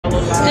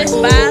much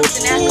vibes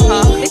and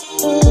alcohol.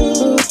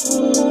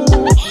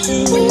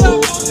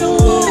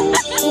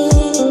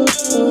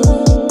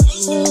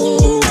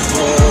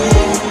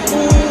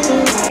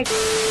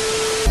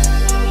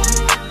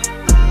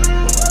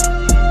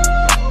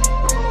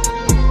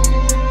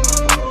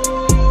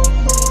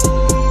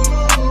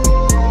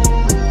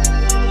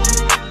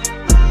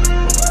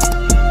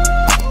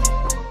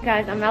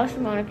 Guys, I'm Nyla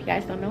Symone. If you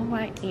guys don't know who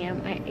I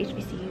am, I'm an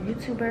HBCU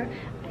YouTuber.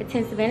 I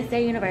attend Savannah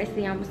State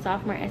University. I'm a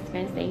sophomore at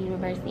Savannah State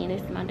University, and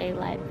this is my day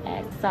life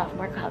as a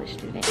sophomore college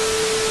student.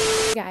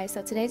 Guys,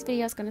 so today's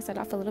video is going to start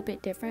off a little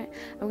bit different.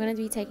 I'm going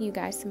to be taking you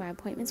guys to my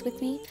appointments with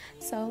me.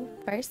 So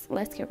first,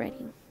 let's get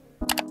ready.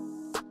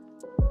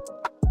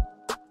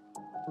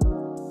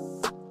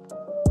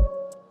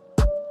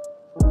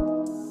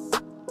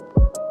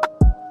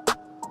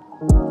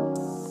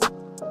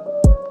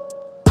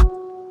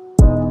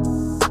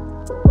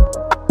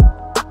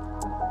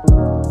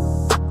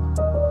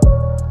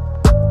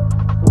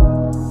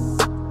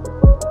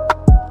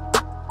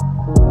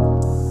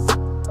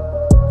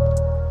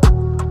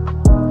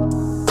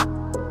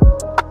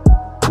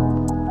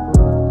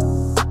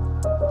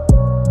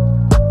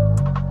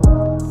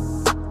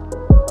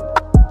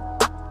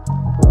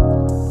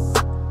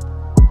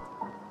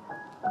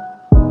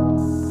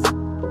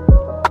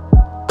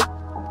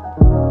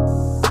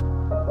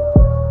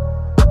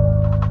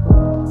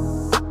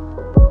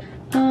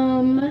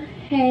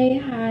 Hey,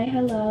 hi,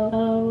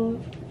 hello.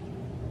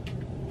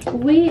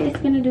 We is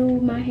gonna do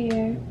my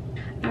hair.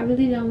 I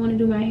really don't want to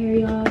do my hair,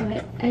 y'all,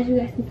 but as you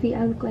guys can see,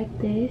 I look like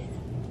this.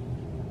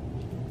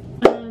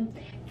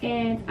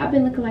 And I've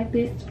been looking like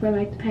this for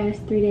like the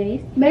past 3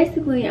 days.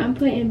 Basically, I'm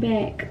putting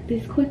back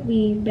this quick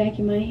weave back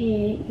in my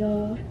head,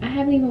 y'all. I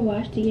haven't even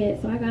washed it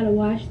yet, so I gotta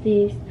wash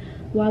this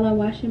while I'm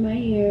washing my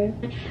hair.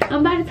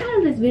 By the time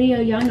of this video,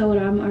 y'all know what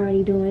I'm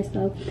already doing.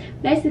 So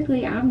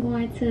basically, I'm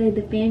going to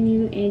the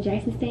FAMU and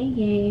Jackson State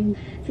game.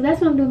 So that's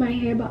what I'm doing my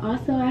hair. But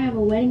also, I have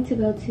a wedding to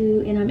go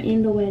to, and I'm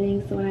in the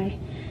wedding, so I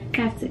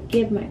have to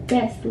give my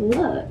best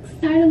looks.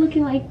 Tired of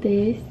looking like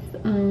this.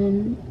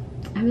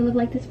 I've been looking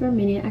like this for a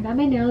minute. I got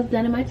my nails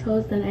done and my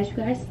toes done, as you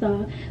guys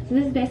saw. So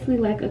this is basically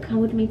like a come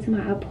with me to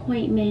my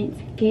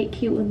appointment, get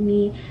cute with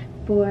me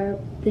for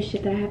the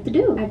shit that I have to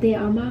do. I did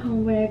all my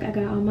homework. I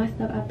got all my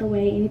stuff out the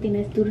way. Anything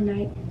that's due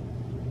tonight,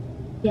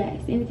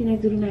 yes, anything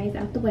that's due tonight is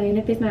out the way. And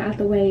if it's not out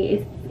the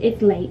way,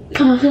 it's late.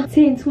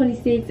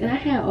 10:26, and I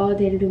had all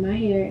day to do my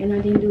hair, and I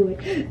didn't do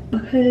it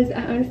because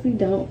I honestly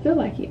don't feel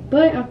like it.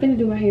 But I'm finna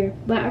do my hair.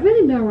 But I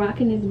really been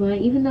rocking this bun,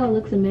 even though it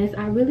looks a mess.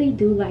 I really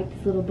do like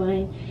this little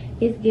bun.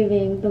 It's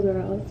giving the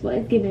girls, well,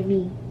 it's giving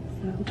me.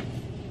 So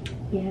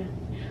yeah,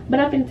 but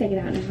I'm finna take it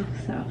out now.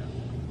 So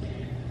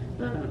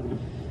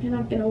and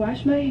I'm gonna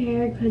wash my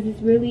hair because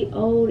it's really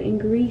old and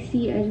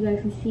greasy. As you guys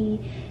can see,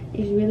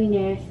 it's really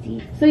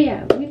nasty. So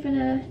yeah, we're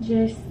gonna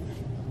just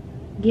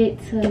get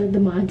to the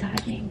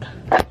montaging.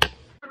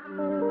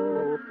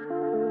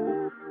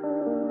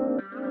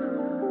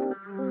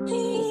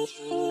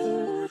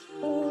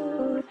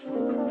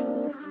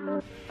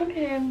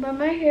 Okay, but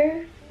my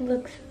hair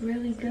looks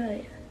really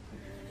good.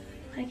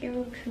 Like, it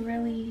looks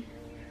really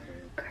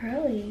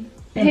curly.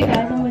 Hey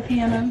guys, I'm with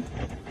Hannah.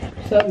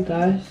 What's up,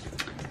 guys?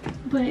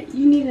 But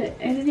you need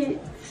to edit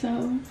it,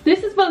 so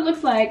this is what it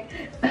looks like.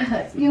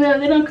 You know,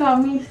 they don't call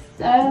me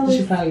stylist. You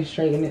should probably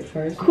straighten it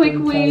first. Quick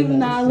weave,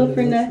 Nyla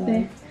for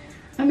nothing.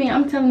 I mean,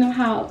 I'm telling them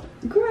how,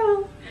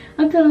 girl.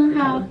 I'm telling them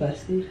how.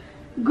 Busted.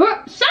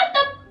 Girl, shut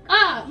the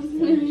up.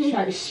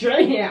 Try to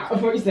straighten it out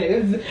before you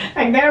say this.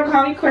 Like, they don't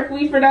call me quick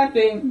weave for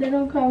nothing. They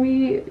don't call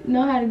me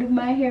know how to do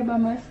my hair by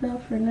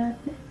myself for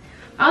nothing.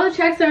 All the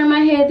tracks are in my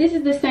head. This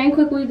is the same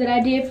quick weave that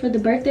I did for the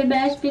birthday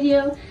bash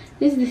video.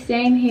 This is the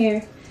same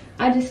hair.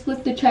 I just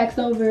flipped the tracks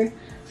over,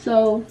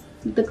 so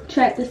the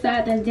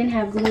side that didn't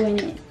have glue in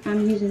it,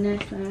 I'm using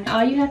that side.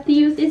 All you have to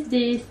use is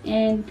this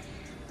and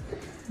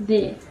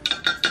this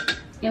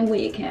and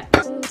wig cap.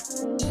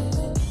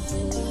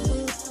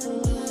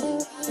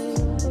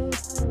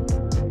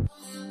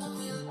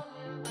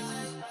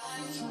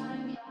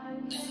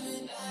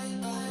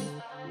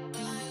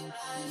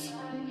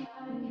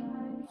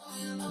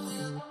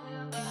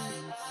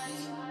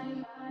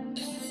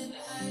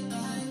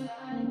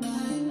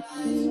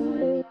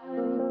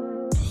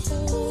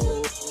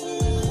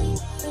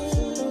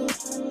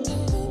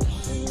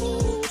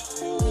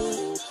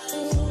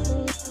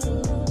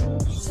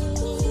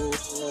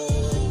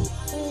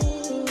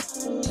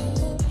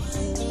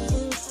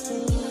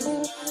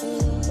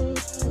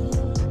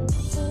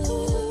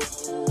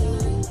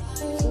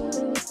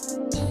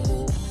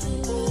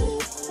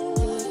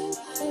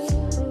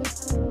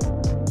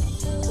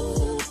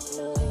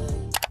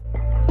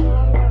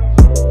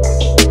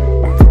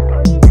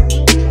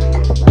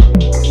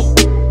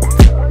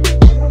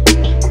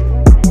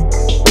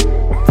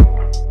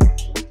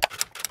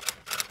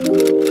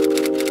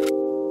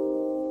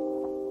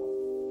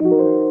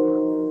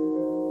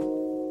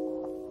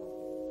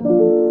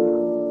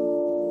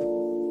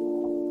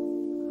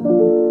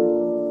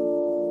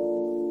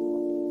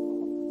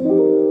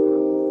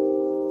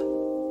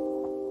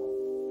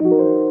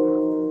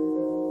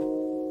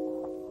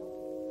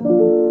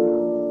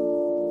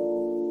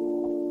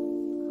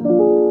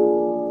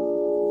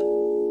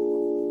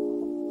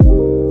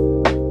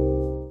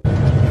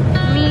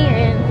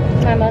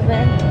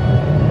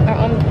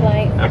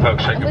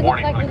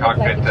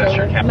 like to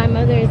chill. My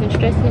mother isn't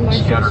stressed anymore.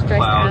 She's stressed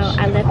out.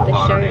 I left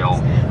the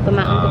shirts, but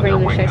my uncle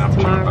brings the shirts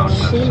tomorrow.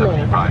 She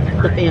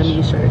left the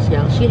FAMU shirts,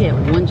 y'all. She had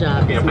one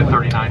job this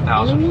morning.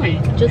 Only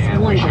one. Just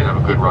one job.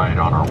 Have a good ride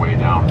on our way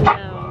down.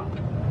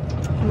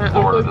 My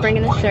uncle's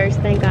bringing the shirts.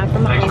 Thank God for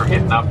my uncle. Thanks for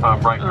getting up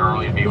bright and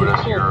early and be with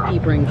us here. He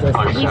brings us.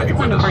 He's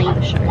going to bring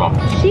the shirt.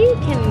 She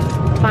can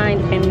find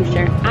a family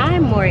shirt.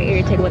 I'm more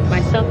irritated with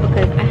myself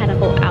because I had a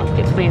whole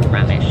outfit planned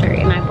around that shirt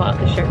and I bought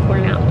the shirt for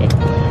an outfit.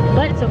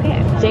 But it's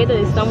okay. Jada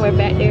is somewhere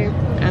back there.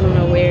 I don't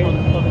know where.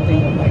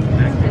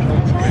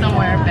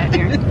 Somewhere back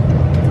there.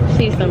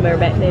 She's somewhere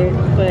back there.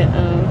 But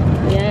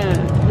yeah,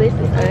 this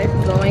is us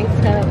going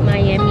to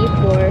Miami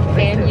for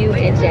FAMU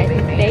and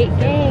Jackson State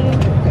game.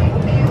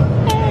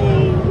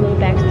 Little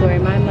backstory,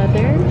 my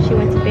mother, she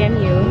went to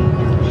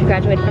FAMU. She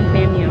graduated from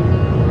FAMU.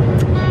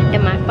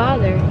 And my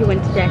father, he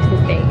went to Jackson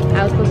State.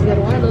 I was supposed to go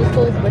to one of those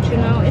schools, but you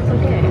know, it's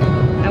okay.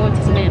 I went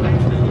to Savannah.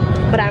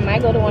 But I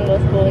might go to one of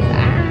those schools.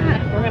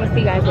 We're gonna see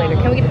you guys later.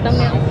 Can we get a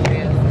thumbnail?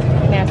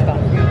 Mask off.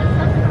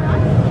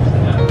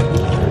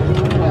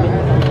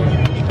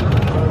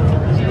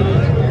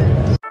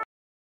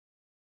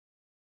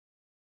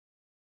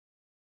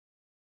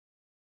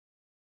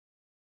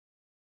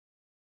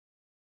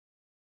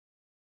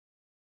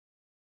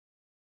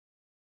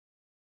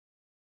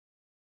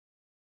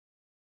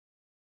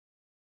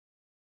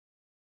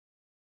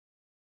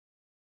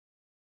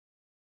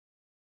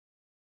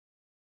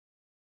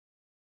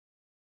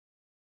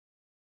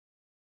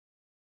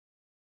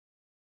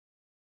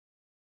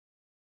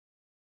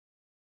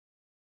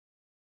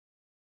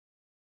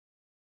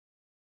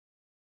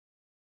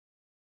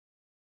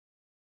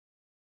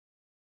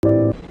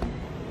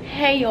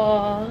 Hey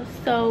y'all,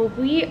 so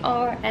we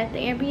are at the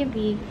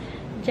Airbnb,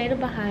 Jada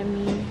behind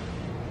me,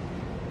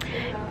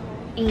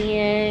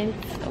 and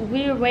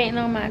we were waiting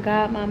on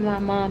my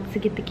mom to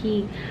get the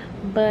key.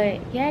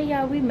 But yeah,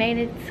 y'all, we made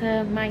it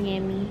to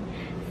Miami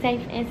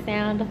safe and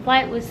sound. The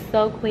flight was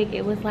so quick.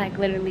 It was like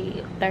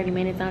literally 30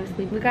 minutes,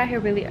 honestly. We got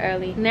here really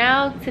early.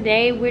 Now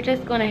today we're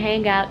just gonna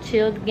hang out,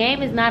 chill. The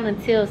game is not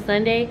until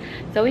Sunday,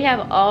 so we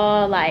have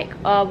all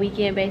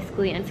weekend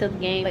basically until the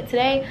game. But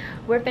today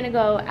we're finna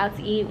go out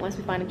to eat. Once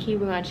we find a key,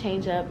 we're gonna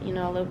change up, you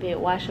know, a little bit,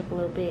 wash up a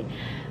little bit,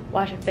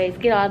 wash our face,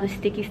 get all the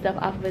sticky stuff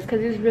off of us,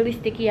 because it's really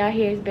sticky out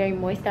here. It's very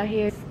moist out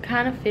here. It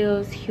kind of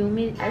feels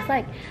humid. It's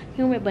like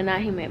humid but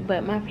not humid,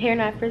 but my hair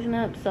not frizzing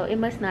up, so it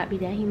must not be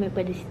that humid,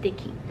 but it's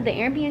sticky. The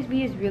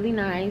Airbnb is really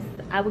nice.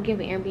 I would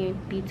give an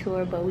Airbnb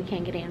tour, but we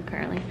can't get in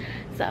currently,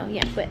 so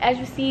yeah. But as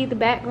you see, the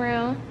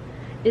background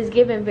is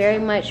giving very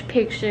much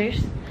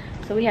pictures,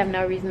 so we have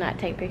no reason not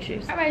to take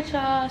pictures. All right,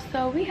 y'all,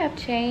 so we have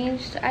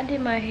changed. I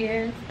did my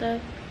hair and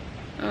stuff.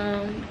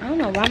 I don't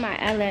know why my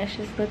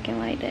eyelashes looking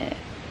like that.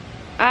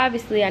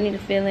 Obviously I need to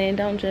fill in,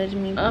 don't judge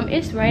me.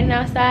 It's raining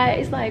outside.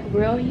 It's like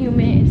real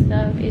humid and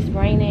stuff. It's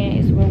raining,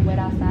 it's real wet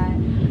outside.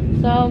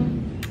 So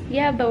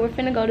yeah, but we're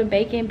finna go to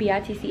Bacon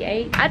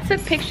BITC8. I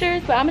took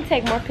pictures, but I'm gonna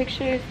take more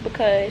pictures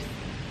because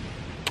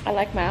I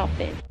like my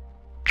outfit.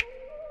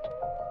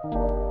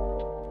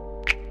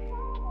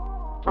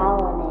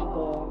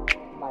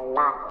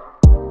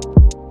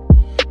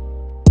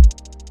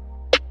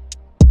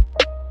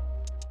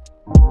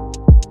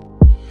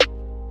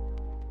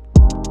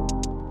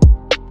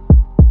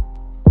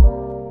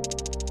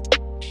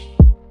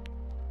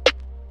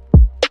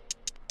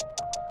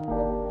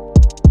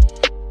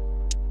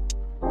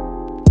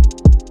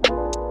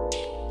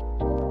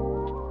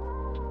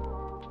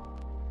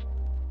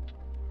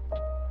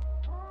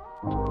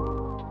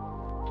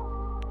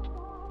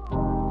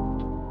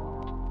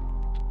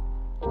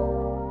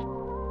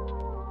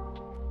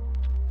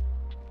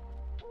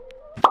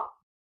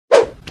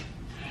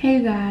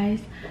 Hey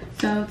guys,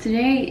 so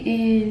today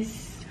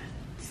is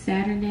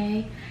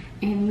Saturday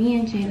and me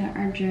and Jada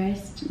are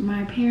dressed.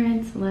 My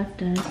parents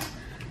left us,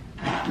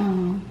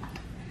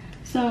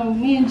 so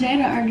me and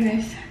Jada are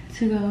dressed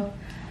to go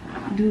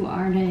do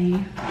our day.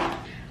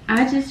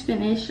 I just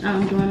finished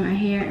doing my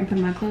hair and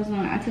putting my clothes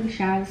on. I took a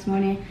shower this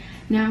morning.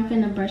 Now I'm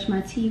finna brush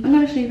my teeth. I'm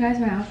gonna show you guys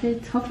my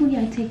outfits. Hopefully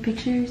I take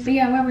pictures. But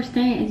yeah, where we're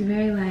staying is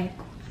very like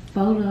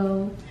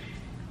photo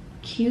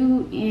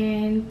cute,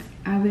 and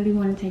I really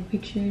want to take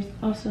pictures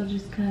also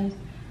just because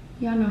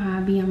y'all know how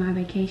I be on my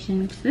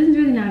vacation. This is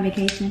really not a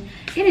vacation.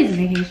 It is a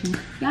vacation.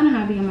 Y'all know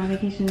how I be on my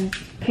vacations.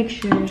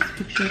 Pictures.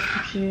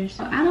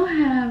 So I don't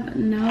have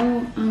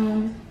no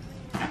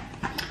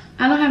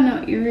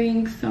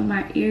earrings, so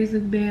my ears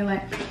look bare.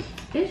 Like,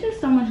 it's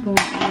just so much going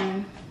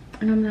on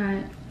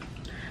and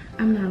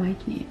I'm not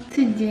liking it.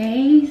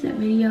 Today's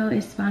video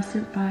is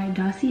sponsored by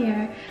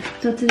DOSSIER.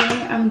 So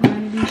today I'm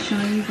going to be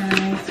showing you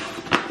guys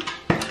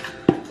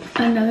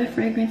Another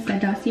fragrance that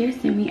Dossier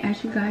sent me,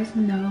 as you guys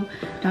know,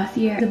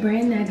 Dossier is a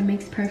brand that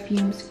makes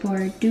perfumes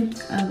for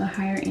dupes of a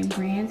higher end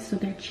brand. So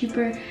they're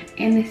cheaper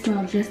and they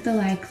smell just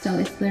alike. So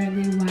it's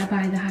literally why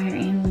buy the higher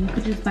end when you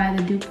could just buy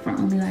the dupe for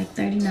only like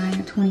 $39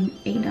 or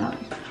 $28.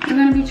 We're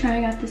gonna be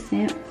trying out the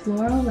scent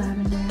Floral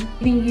Lavender,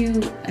 giving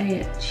you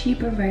a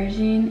cheaper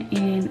version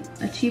and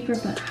a cheaper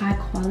but high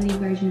quality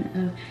version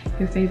of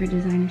your favorite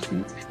designer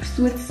scents.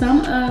 So with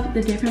some of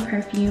the different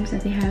perfumes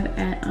that they have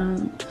at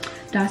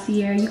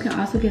Dossier, you can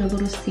also get a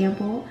little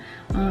sample,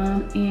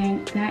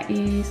 and that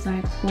is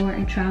like for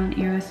a trial and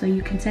error. So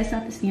you can test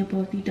out the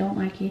sample. If you don't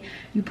like it,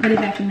 you put it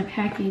back in the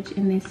package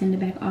and then send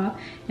it back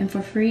off, and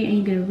for free, and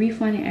you get a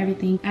refund and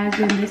everything. As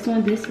in this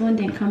one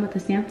didn't come with a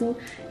sample.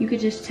 You could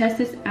just test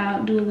this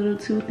out, do a little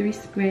 2 or 3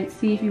 spritz,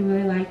 see if you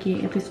really like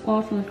it. If it's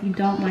awful, if you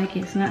don't like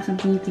it, it's not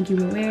something you think you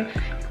will wear,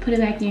 put it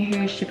back in your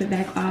hair, ship it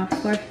back off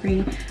for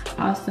free.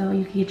 Also,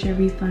 you can get your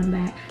refund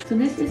back. So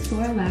this is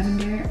Floral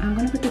Lavender. I'm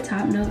gonna put the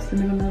top notes, the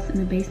middle notes, and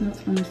the base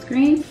notes on the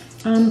screen.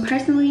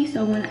 Personally,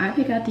 so when I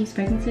pick out these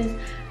fragrances,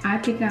 I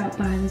pick out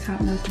by the top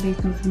notes, the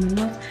base notes, and the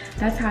middle notes.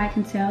 That's how I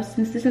can tell.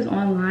 Since this is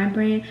online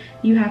brand,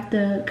 you have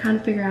to kind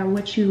of figure out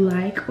what you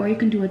like, or you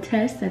can do a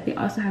test that they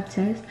also have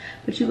tests,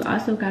 but you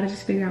also gotta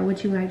just figure out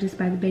what you like just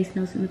by the base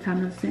notes and the top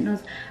notes, scent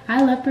notes.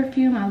 I love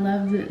perfume. I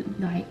love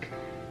like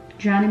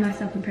drowning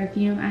myself in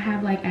perfume. I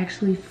have like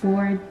actually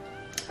 4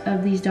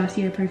 of these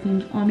Dossier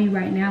perfumes on me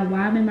right now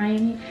while I'm in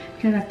Miami,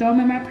 because I throw them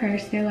in my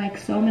purse. They're like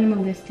so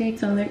minimalistic,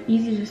 so they're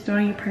easy to just throw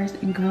in your purse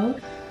and go.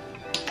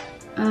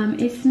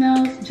 It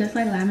smells just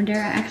like lavender. I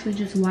actually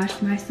just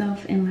washed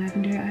myself in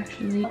lavender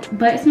actually,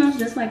 but it smells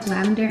just like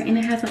lavender, and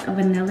it has like a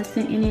vanilla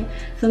scent in it.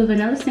 So the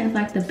vanilla scent is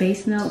like the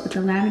base note, but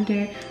the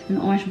lavender and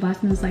the orange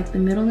blossom is like the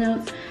middle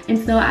notes. And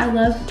so I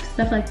love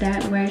stuff like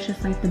that where it's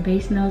just like the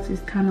base notes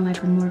is kind of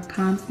like a more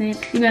calm scent.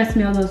 You're gonna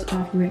smell those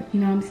off rip, you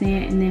know what I'm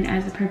saying? And then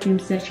as the perfume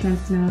sets, you're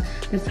gonna smell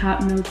the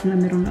top notes and the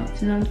middle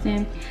notes, you know what I'm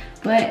saying?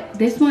 But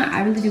this one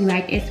I really do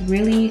like. It's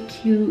really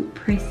cute,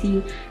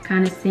 prissy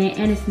kind of scent,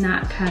 and it's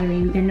not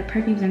powdery. Then the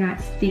perfumes are not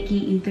sticky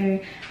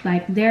either.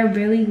 Like, they're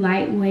really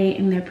lightweight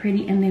and they're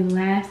pretty and they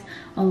last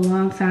a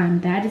long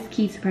time. That is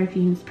key to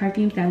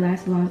perfumes that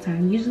last a long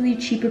time. Usually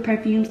cheaper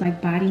perfumes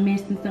like body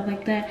mist and stuff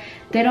like that,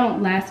 they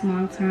don't last a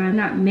long time. They're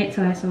not meant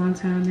to last a long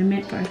time. They're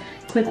meant for a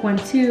quick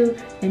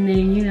 1-2, and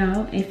then, you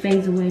know, it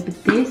fades away.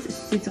 But this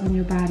sits on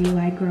your body.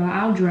 Like, girl,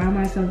 I'll drown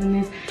myself in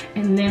this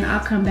and then I'll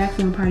come back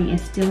from a party and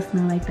still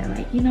smell like that.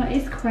 Like, you know,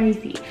 it's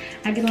crazy.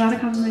 I get a lot of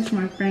compliments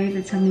from my friends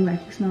that tell me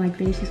like, you smell like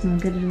this, you smell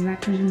good as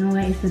that, because you know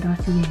what, it's the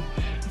Dossier.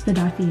 It's the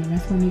Dossier.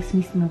 That's what makes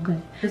me smell good.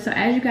 So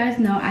as you guys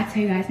know, I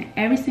tell you guys in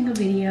every single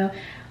video,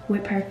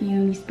 with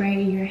perfume, you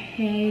spray your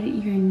head,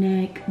 your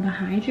neck,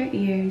 behind your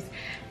ears,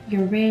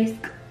 your wrist,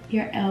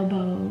 your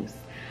elbows.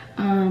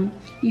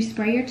 You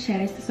spray your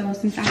chest. So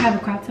since I have a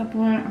crop top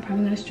on, I'm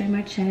probably gonna spray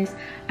my chest.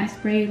 I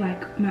spray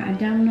like my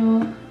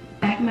abdominal,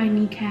 back of my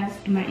kneecaps,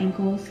 and my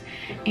ankles,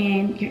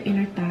 and your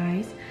inner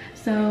thighs.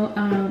 So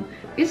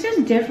it's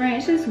just different.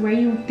 It's just where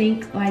you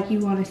think like you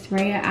want to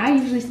spray it. I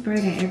usually spray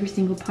it at every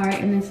single part,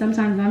 and then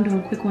sometimes I'm doing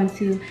a quick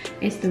 1-2.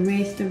 It's the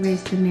wrist, the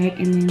neck,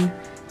 and then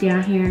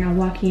down here, and I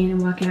walk in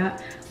and walk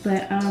out.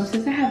 But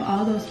since I have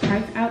all those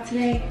parts out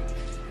today,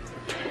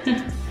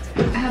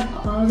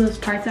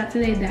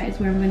 that is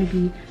where I'm going to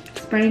be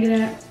spraying it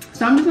at.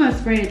 So I'm just going to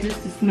spray it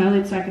just to smell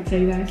it so I can tell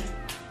you guys.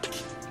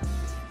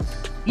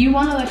 You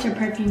want to let your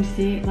perfume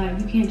sit. Like,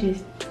 you can't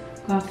just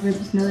go off the rip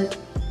and smell it.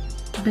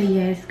 But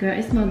yes, girl,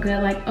 it smells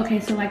good. Like, okay,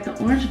 so like the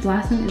orange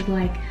blossom is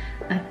like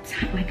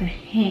a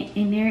hint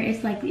in there.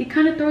 It's like, it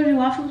kind of throws you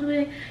off a little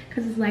bit,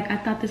 because it's like, I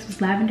thought this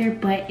was lavender,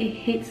 but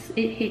it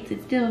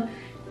still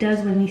does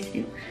what it needs to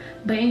do.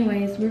 But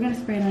anyways, we're gonna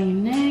spray it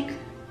on your neck,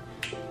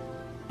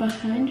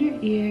 behind your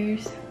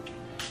ears,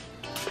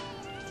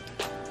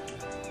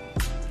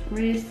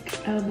 wrist,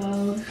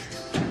 elbows,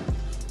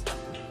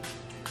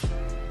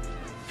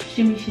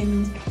 shimmy,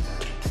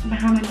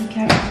 behind my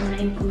kneecaps, and my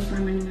ankles,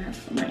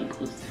 behind my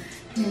ankles.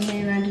 And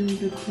then I do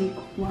the quick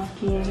walk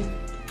in,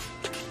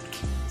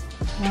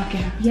 walk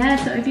out. Yeah,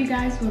 so if you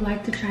guys would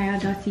like to try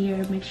out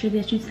Dossier, make sure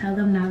that you tell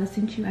them Nyla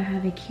sent you. I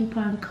have a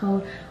coupon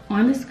code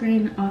on the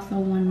screen, also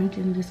one linked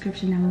in the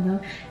description down below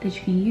that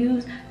you can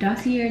use.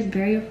 Dossier is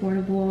very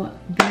affordable,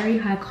 very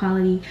high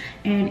quality,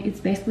 and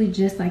it's basically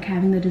just like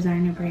having the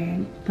designer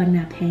brand but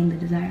not paying the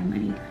designer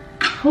money.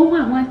 Who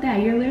wouldn't want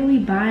that? You're literally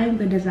buying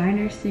the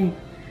designer scent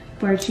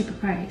for a cheaper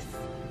price.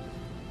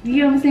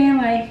 You know what I'm saying?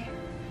 Like,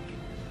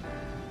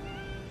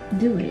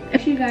 do it.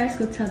 Make sure you guys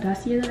go tell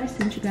Dossier that I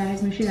sent you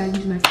guys. Make sure you guys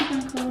use my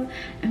coupon code,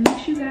 and make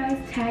sure you guys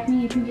tag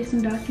me if you get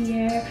some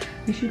Dossier.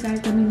 Make sure you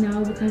guys let me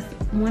know, because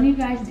one of you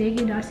guys did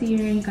get Dossier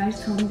and you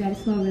guys told me that it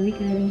smelled really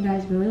good and you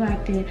guys really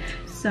liked it.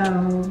 So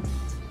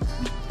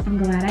I'm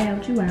glad I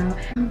helped you out.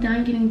 I'm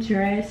done getting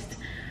dressed.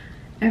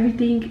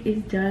 everything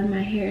is done.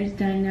 My hair is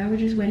done. Now we're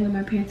just waiting on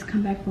my parents to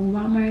come back from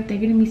Walmart. They're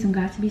getting me some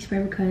Got2b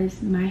spray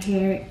because my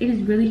hair, it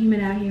is really humid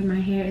out here. My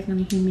hair is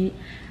gonna be humid.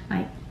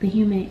 Like, the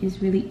humid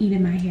is really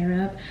eating my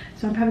hair up.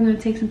 So I'm probably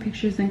gonna take some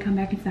pictures and come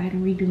back inside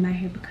and redo my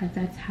hair because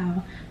that's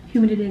how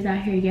humid it is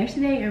out here.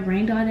 Yesterday it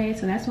rained all day,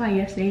 so that's why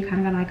yesterday kind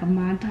of got like a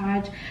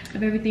montage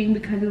of everything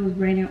because it was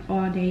raining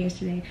all day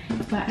yesterday.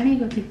 But I need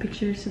to go take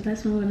pictures, so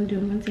that's what I'm gonna do.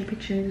 I'm gonna take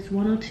pictures. It's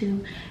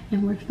 1:02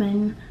 and we're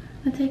fun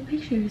to take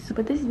pictures.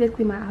 But this is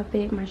basically my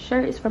outfit. My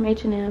shirt is from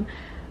H&M,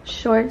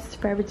 shorts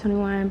Forever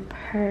 21,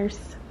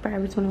 purse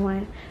Forever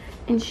 21,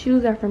 and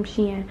shoes are from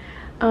Shein.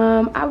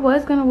 I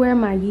was gonna wear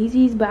my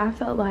Yeezys, but I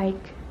felt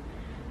like,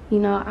 you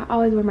know, I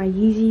always wear my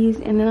Yeezys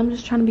and then I'm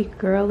just trying to be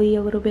girly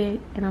a little bit,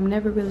 and I'm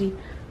never really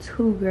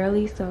too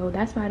girly, so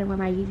that's why I didn't wear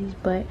my Yeezys.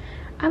 But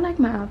I like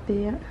my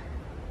outfit.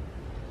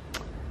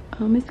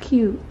 It's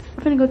cute.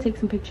 I'm gonna go take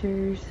some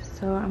pictures,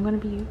 so I'm gonna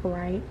be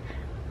right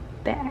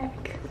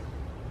back.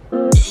 I'm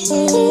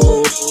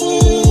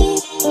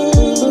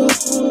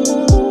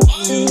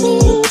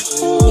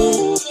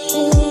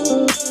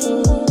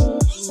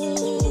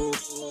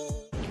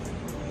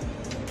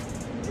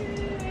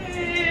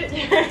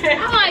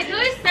like, do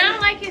it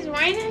sound like it's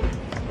raining?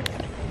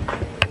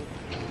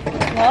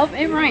 Well,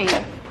 it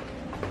rained.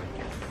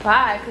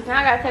 Bye, because now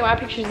I gotta take my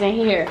pictures in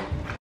here.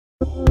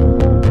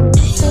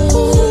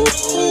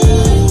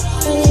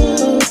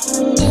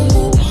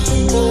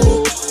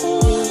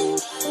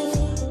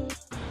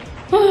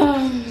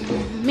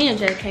 Me and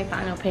Jay can't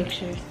find no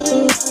pictures.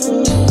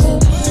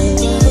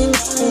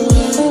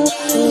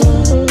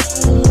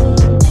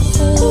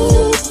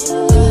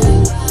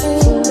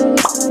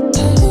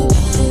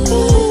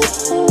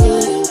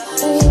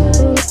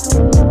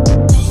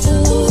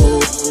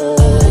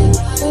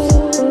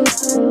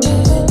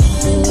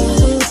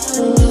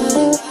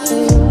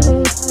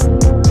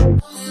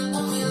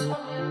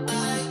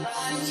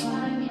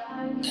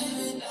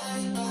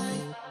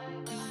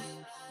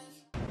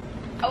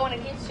 I want to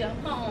get you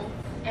home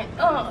and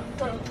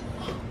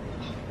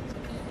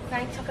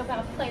I talk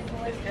about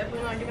Playboy. It's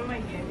definitely not getting my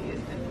candy.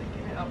 It's definitely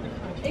getting out the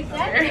country.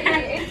 Exactly.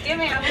 It's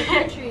giving out the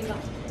country.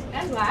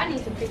 That's why I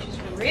need some pictures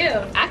for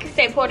real. I could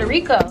say Puerto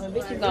Rico. The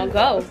bitch is gonna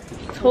go.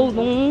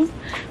 Tulum,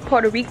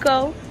 Puerto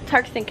Rico,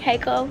 Turks and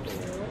Caicos,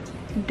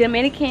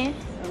 Dominican.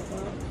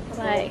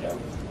 Like,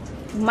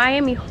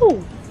 Miami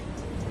who?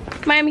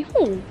 Miami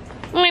who?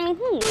 Miami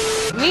who?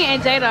 Me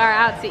and Jada are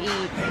out to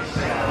eat.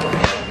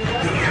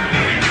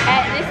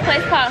 At this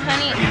place called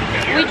Honey,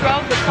 we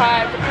drove the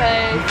car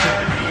because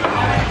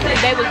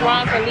they was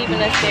wrong for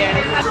leaving us there.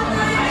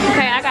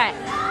 Okay, I got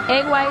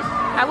egg whites.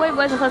 I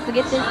wasn't supposed to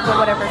get this, but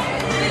whatever.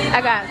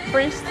 I got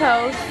French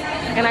toast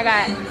and I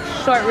got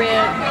short ribs.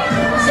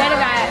 Jada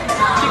got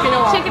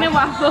chicken and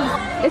waffles.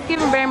 It's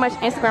giving very much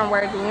Instagram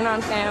worthy, you know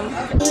what I'm saying?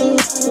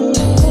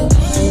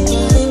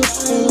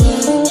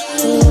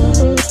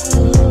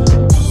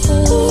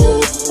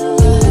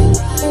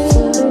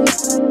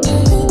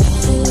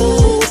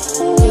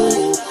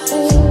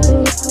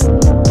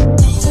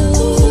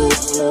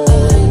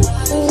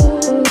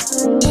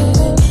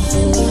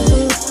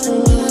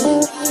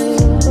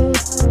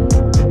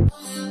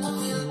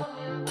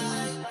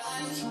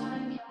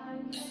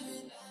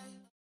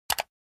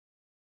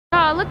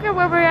 Look at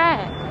where we're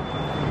at.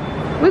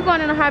 We're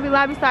going in the Hobby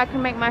Lobby so I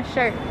can make my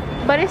shirt.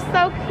 But it's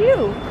so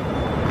cute.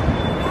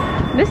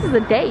 This is a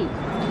date.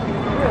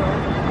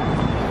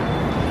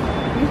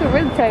 You can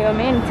really tell your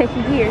man to take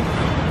you here.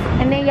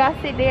 And then y'all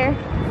sit there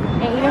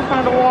and eat in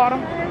front of the water.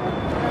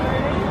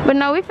 But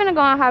no, we finna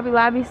go on Hobby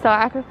Lobby so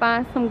I can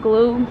find some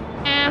glue.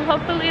 And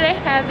hopefully they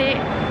have it.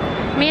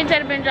 Me and Jed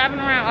have been driving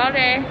around all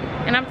day.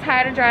 And I'm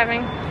tired of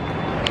driving.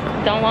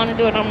 Don't want to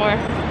do it no more.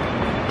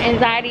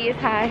 Anxiety is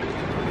high.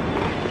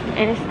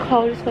 And it's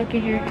cold as fuck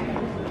in here.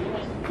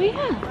 But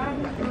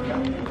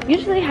yeah.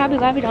 Usually Hobby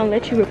Lobby don't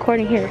let you record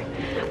in here.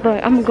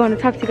 But I'm going to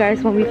talk to you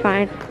guys when we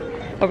find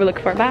what we're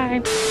looking for.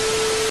 Bye.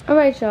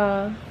 Alright,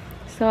 y'all.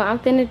 So I'm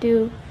finna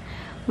do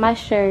my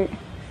shirt.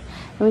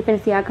 And we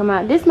finna see how it come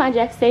out. This is my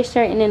Jack Stay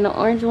shirt. And then the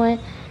orange one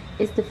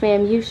is the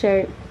FAMU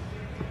shirt.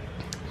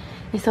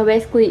 And so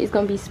basically it's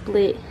going to be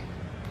split.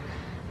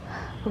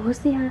 But we'll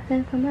see how it's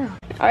going to come out.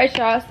 Alright,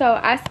 y'all. So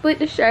I split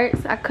the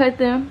shirts. I cut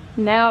them.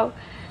 Now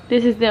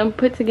this is them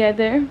put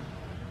together.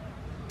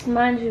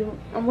 Mind you,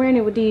 I'm wearing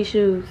it with these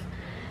shoes.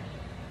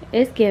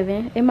 It's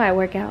giving. It might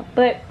work out.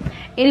 But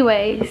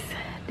anyways,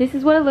 this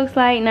is what it looks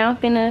like. Now I'm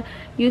finna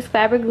use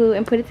fabric glue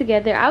and put it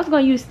together. I was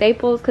gonna use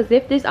staples because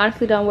if this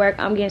honestly don't work,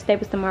 I'm getting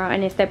staples tomorrow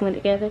and then stapling it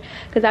together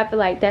because I feel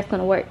like that's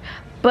gonna work.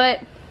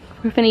 But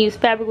we're finna use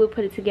fabric glue,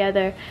 put it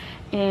together,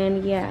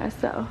 and yeah.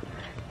 So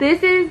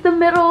this is the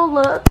middle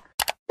look.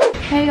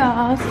 Hey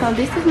y'all, so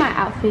this is my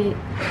outfit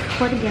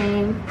for the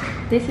game.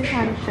 This is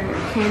how the shirt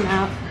came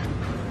out.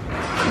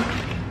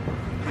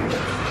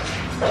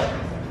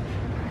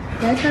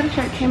 That's how the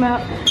shirt came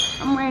out.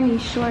 I'm wearing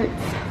these shorts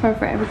from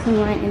Forever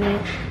 21 and then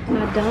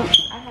my dunks.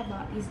 I had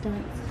bought these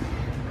dunks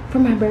for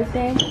my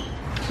birthday,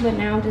 but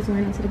now I'm just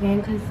wearing them to the game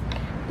because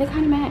they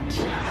kind of match.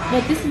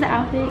 But this is the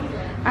outfit.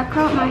 I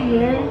curled my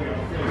hair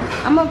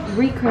I'm gonna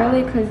recurl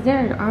it because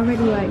they're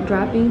already like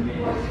dropping.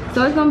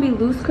 So it's gonna be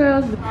loose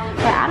curls.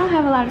 But I don't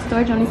have a lot of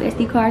storage on this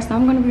SD card, so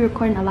I'm gonna be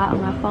recording a lot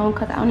on my phone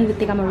because I don't even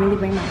think I'm gonna really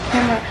bring my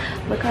camera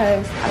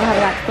because I don't have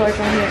a lot of storage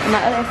on here. And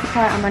my other SD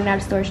card, I'm running out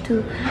of storage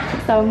too.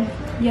 So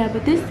yeah,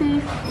 but this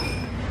is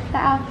the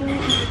outfit.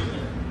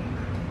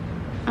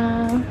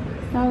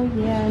 So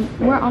yeah,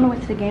 we're on the way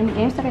to the game. The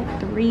game started at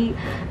 3.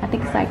 I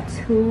think it's like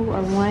 2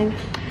 or 1.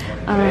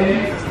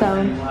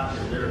 So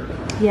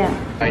yeah.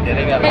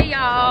 Hey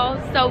y'all,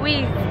 so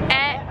we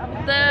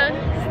at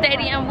the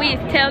stadium. We is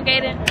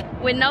tailgating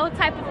with no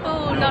type of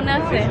food, no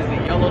nothing.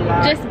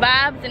 Just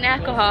vibes and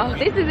alcohol.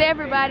 This is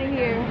everybody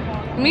here.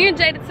 Me and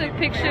Jada took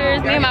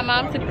pictures, me and my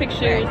mom took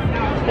pictures.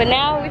 But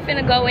now we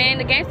finna go in.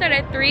 The game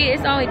started at 3.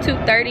 It's only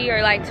 2:30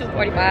 or like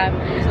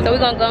 2:45. So we're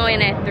gonna go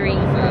in at 3.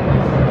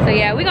 So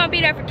yeah, we're gonna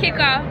be there for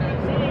kickoff.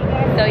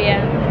 So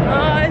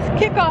yeah. It's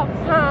kickoff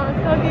time.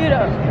 So get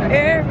up.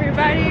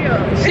 Everybody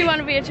up. She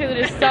wanna be a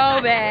cheerleader so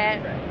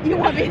bad. You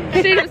want me?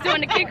 She was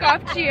doing the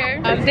kickoff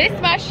cheer. This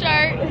is my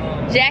shirt.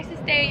 Jackson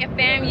State and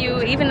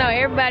FAMU. Even though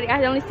everybody,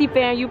 I only see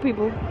FAMU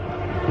people.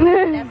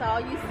 That's all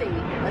you see.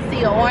 I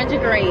see the orange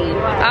and green.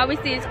 All we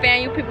see is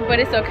FAMU people, but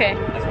it's okay.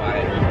 That's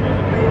why.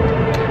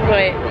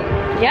 But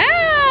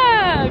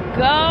yeah,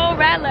 go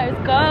Rattlers,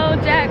 go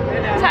Jack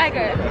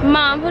Tiger.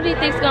 Mom, who do you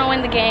think's gonna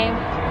win the game?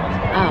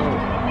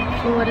 Oh,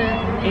 Florida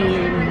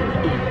and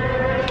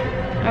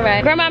All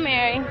right, Grandma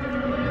Mary,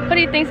 who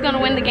do you think's gonna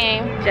win the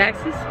game?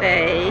 Jackson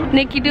State.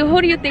 Nikki,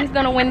 who do you think's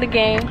gonna win the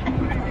game?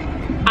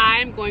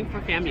 I'm going for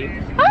FAMU.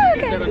 Oh,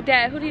 okay.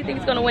 Dad, who do you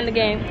think's gonna win the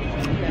game?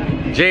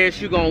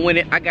 JSU gonna win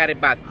it. I got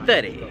it by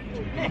 30.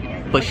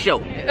 For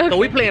sure. So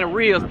we playing a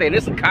real stadium.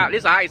 This is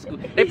a high school.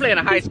 They playing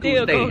a high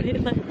school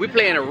stadium. We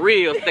playing a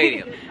real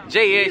stadium.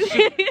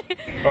 JSU.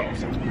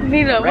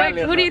 Nina,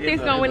 who do you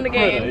think's gonna win the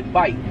game?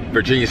 Fight.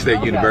 Virginia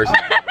State University.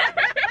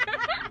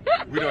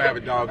 We don't have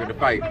a dog in the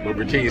fight, but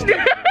Virginia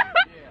State.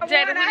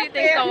 Jada, who do you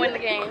think's gonna win the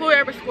game?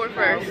 Whoever scored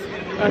first.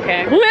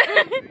 Okay.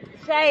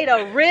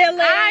 Jada,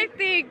 really? I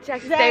think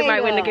Jackson State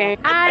might win the game.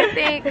 I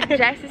think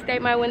Jackson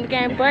State might win the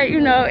game, but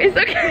you know, it's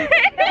okay.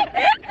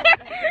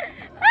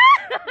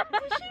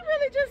 Did she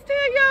really just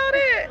tell y'all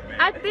that?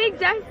 I think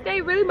Jackson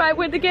State really might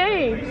win the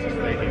game.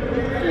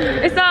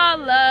 It's all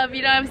love,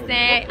 you know what I'm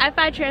saying? If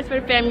I transfer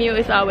to FAMU,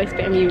 it's always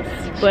FAMU.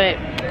 But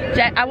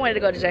I wanted to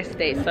go to Jackson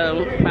State,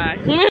 so bye.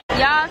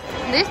 Y'all,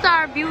 this is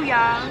our view,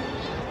 y'all.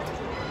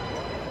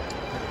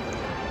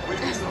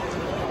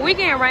 We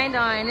getting rained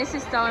on. This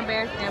is so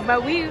embarrassing.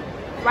 But we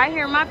right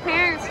here. My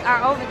parents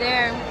are over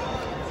there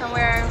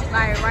somewhere,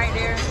 like right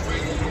there.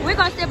 We're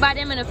gonna sit by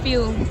them in a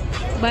few.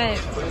 But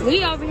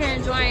we over here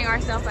enjoying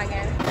ourselves, I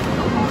guess.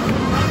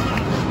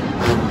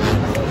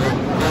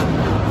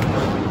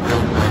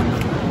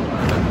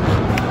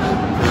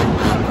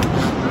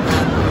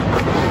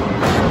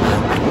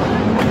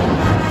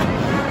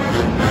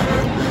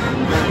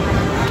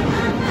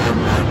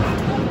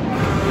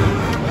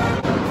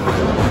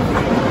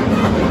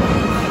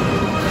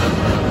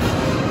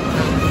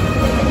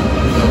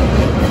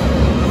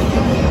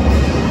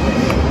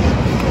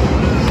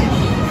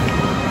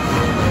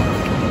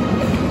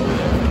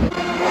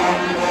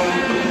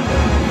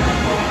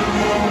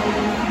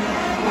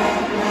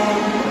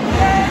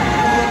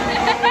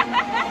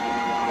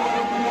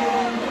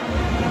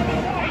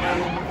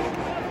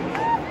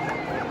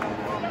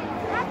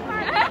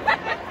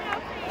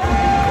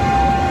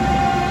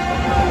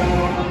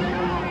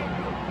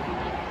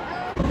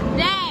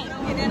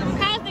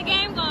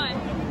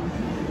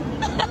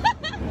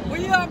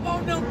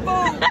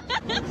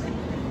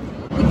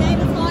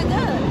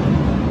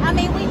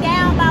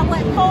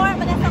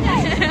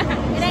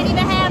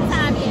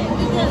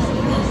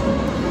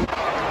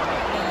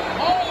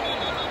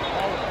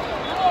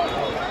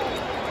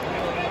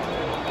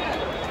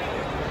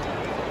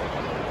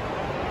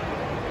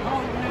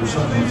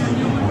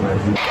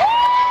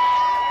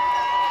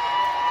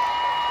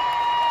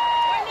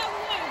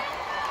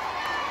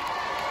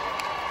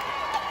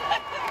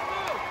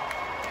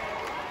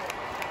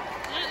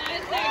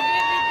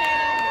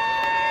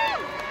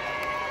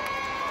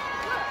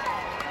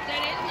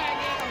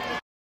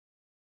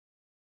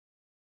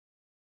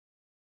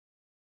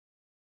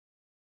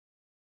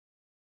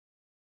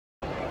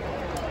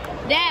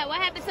 Dad, what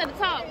happened to the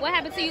talk? What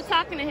happened to you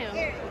talking to him?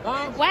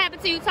 What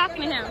happened to you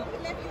talking to him?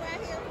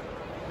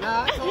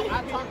 Nah, I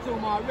talked to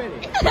him already.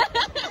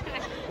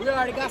 we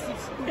got some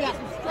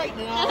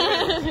straightening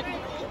already.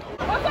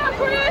 What's up,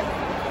 Chris?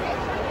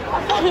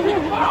 I see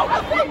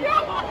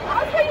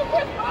you,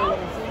 Chris.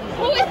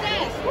 Who is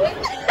that?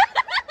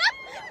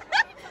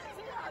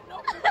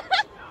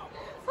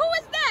 Who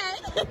is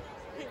that?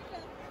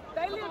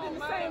 They lived in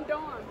the same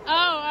dorm.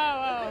 Oh.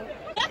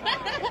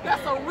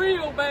 That's a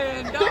real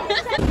band, dog.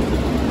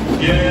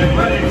 Yeah,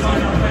 ready, soccer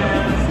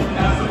fans.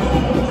 As the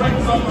moon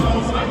breaks up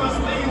those, I must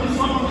name the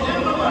song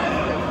in the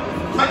land.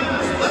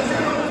 Fans, let's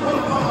hear those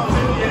footballs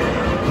in the air.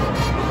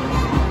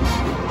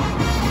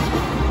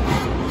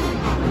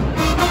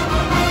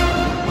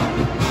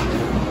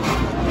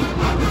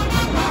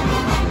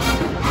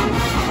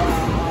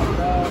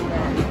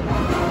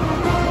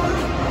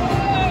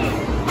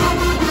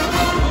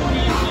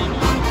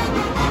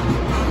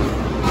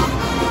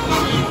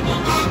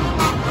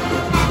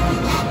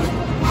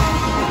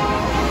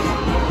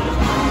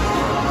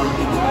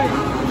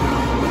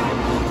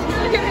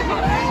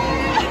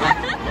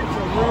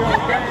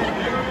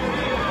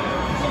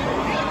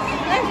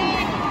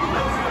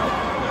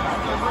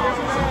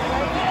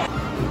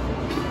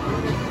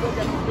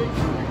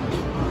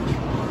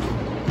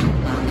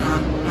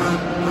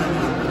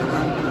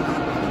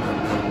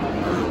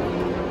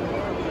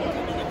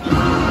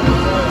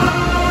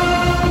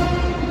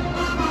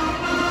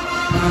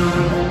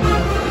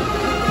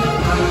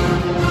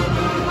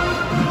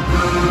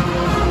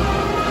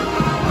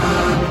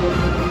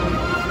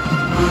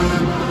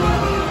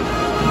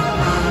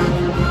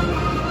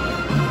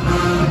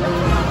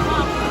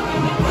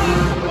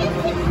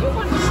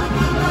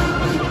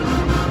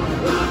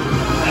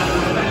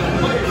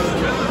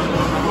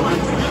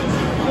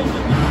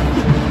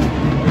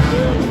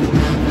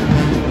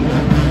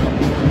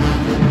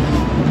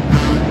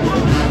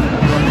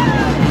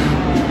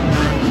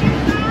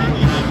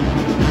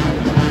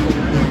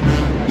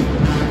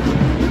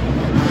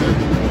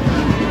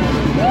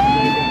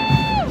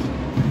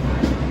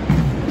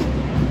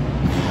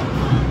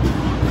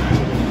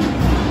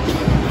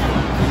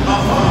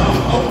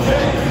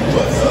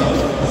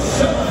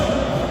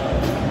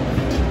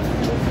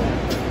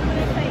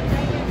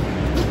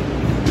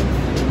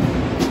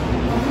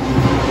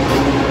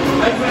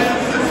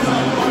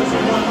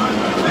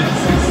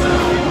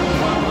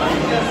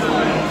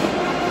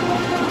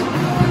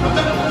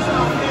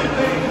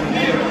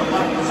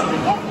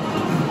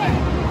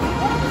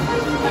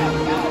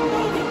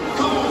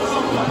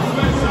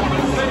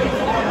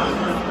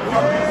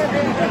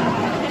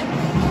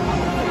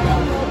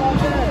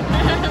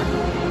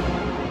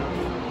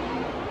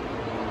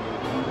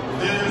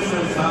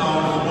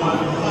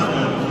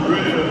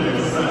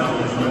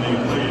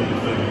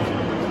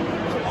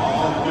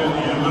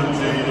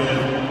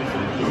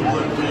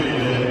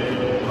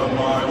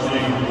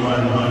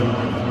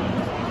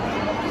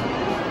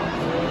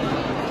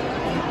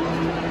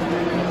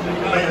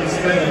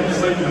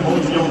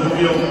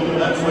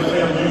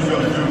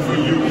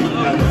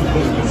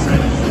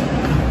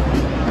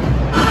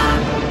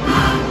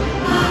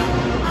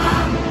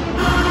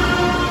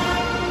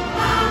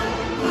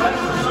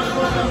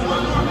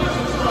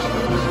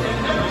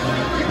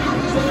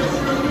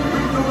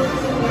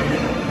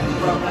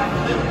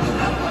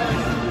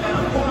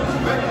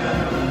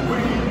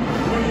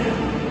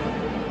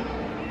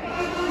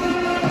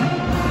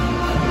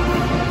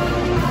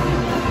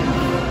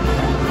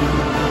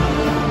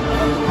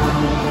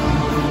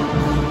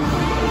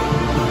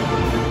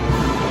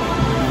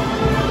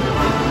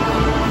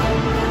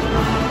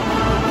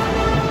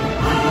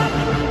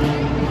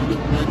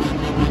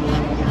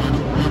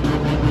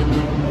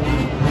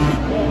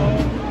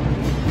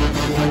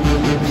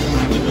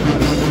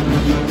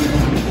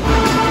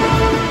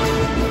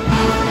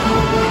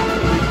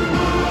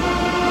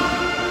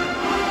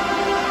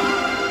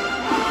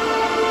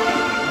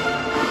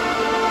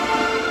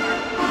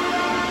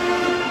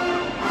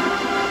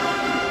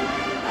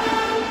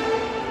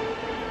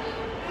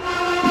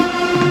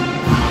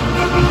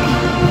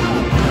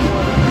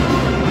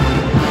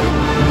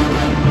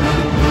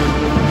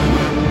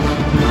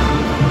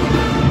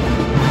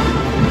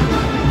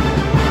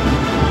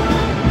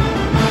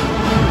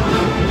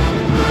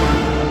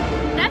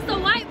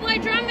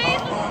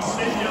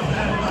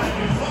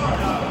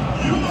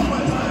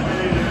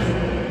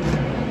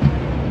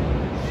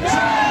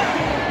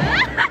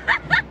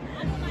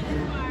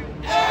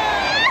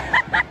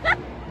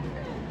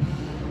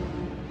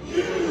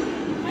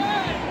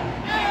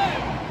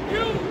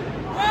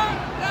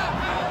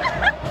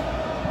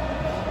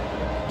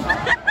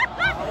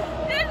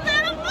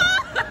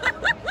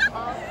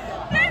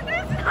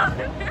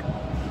 Even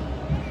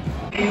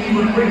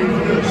ready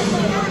for this,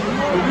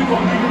 but we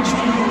gonna give it to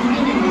you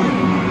anyway.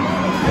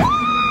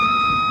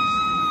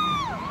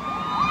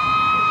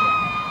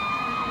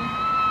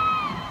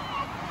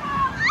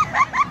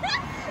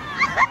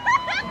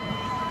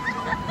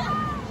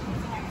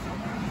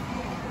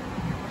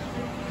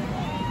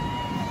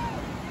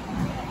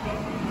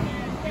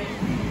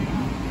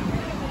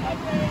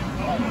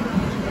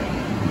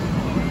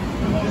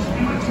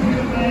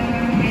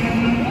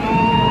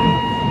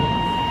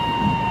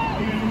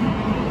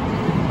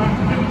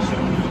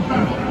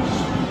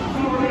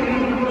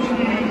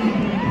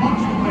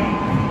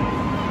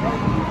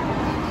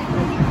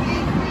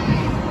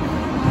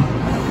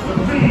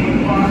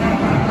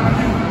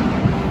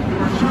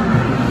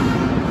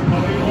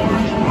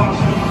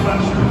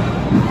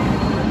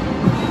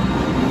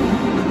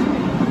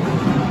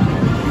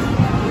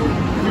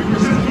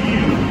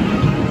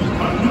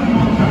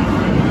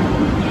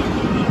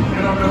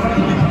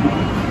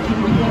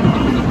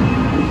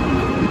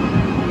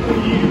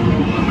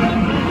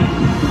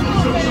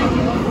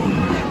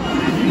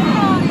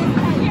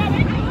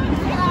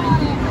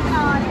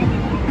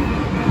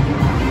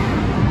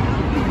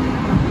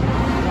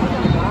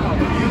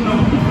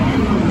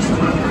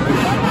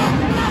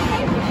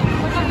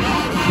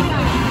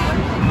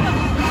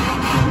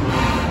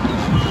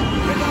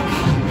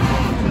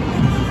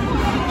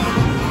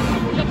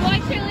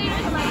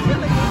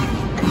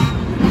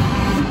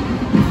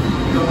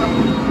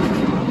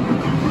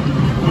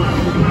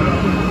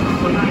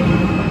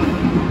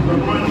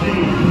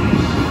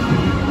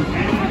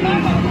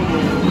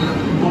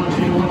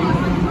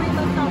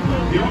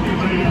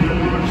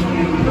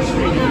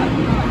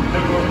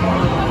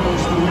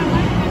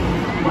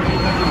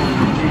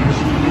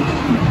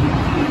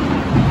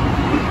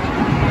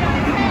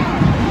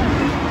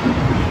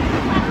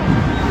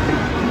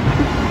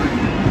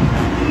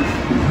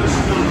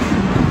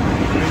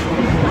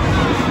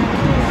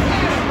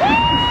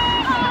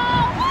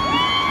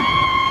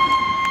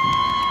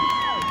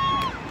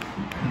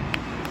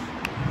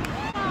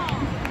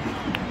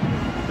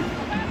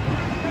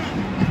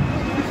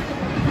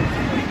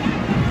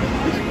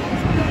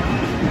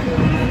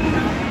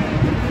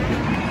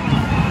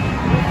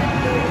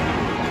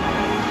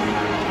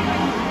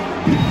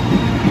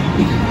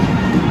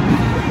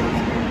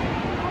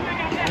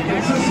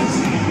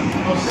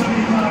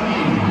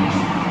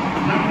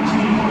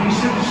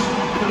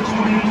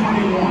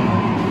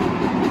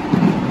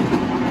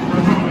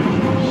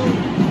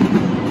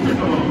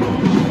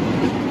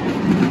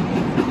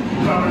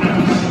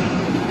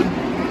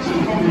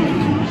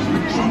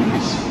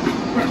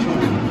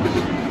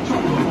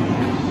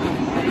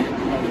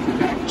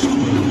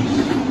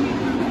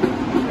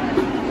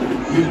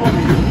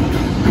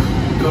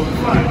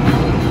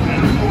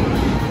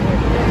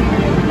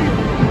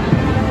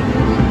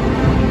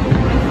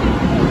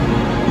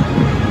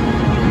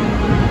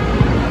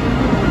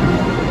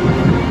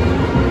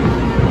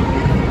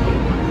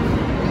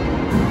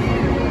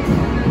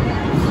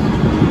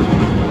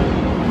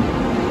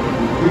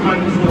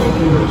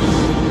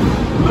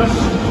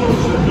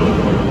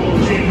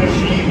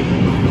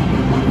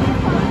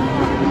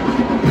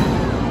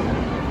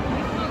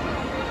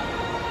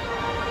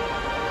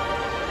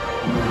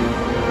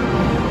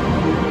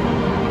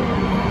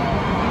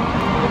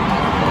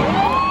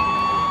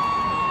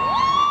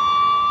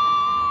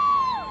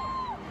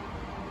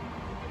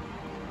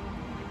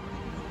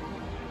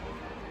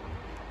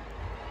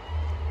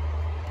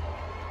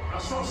 I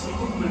saw some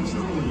movements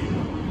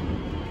earlier.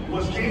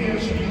 Was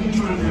JSU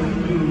trying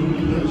to do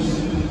this?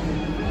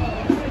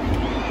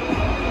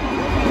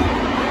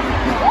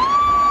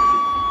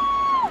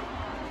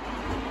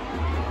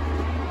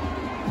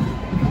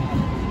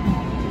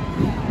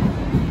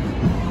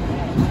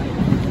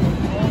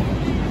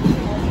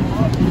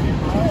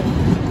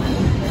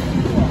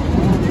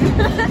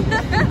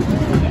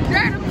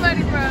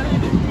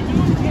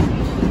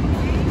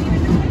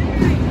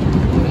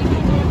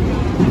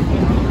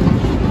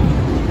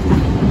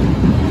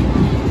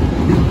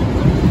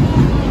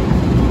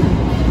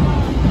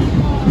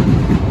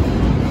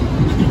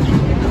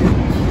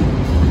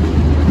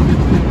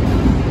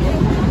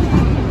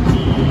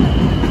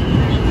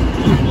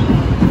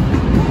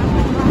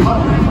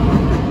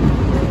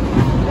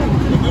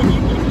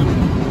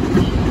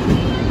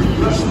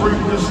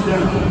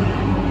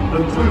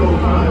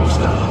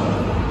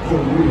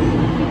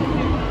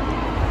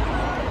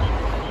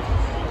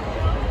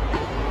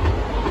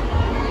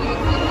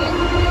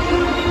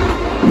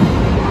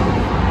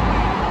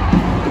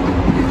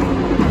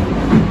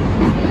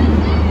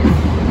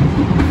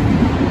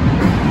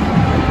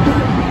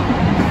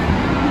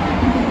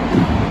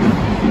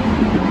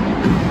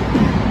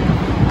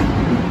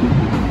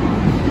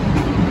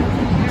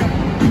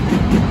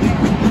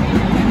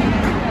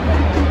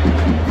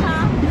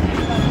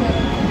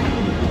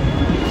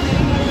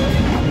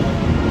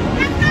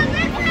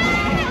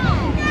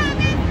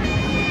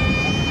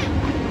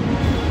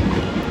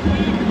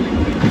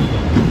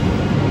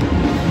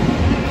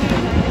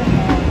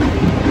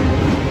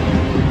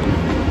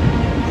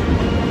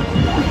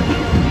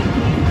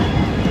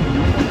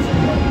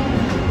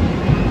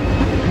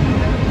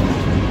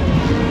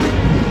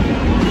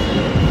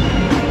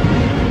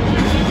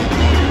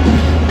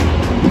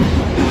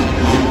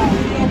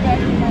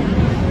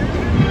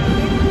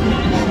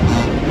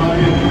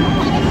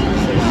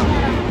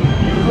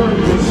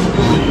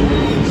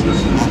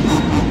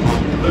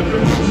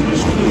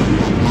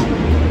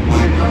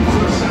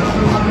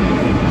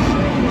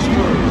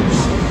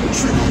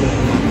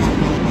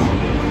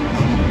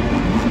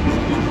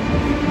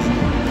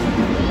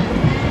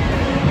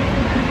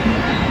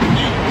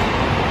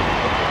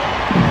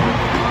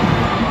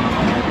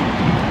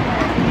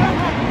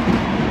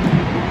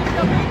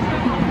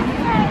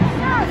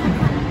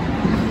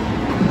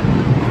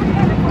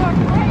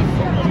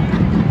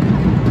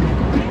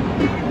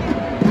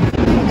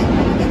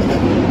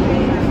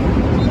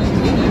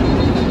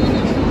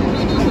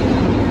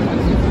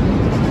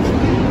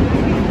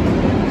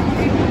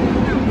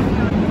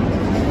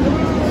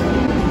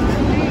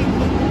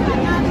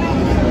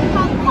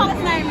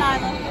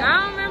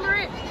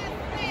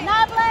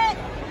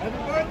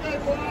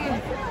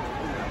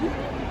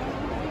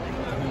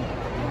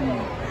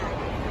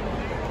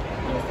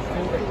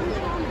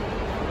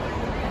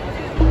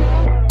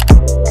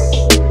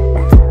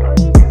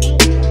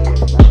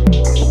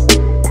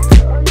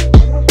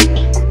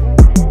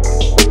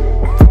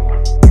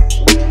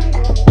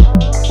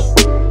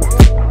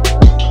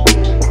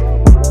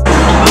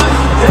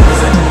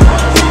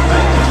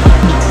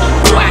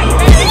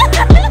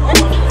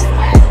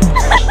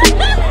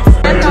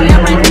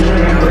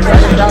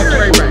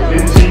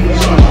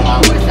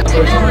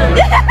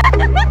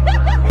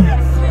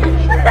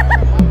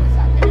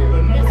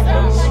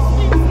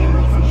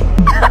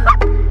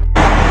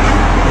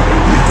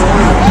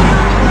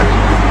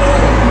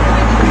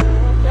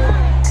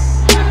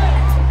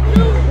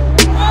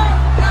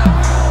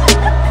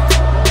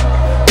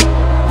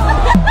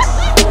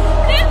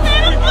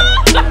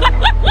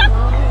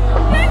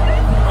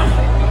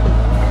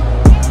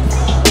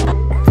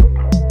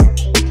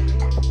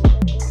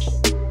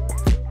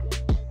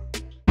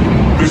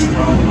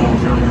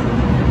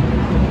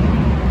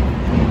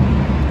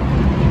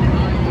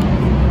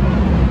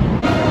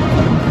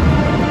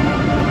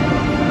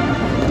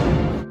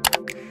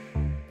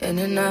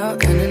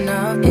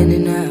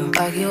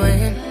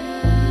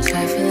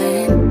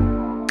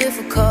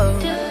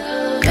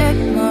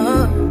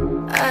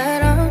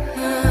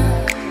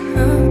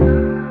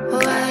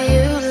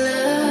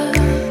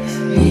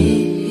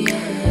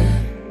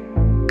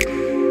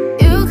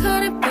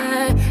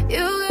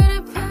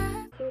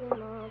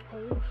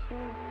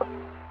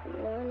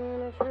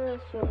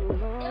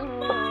 go.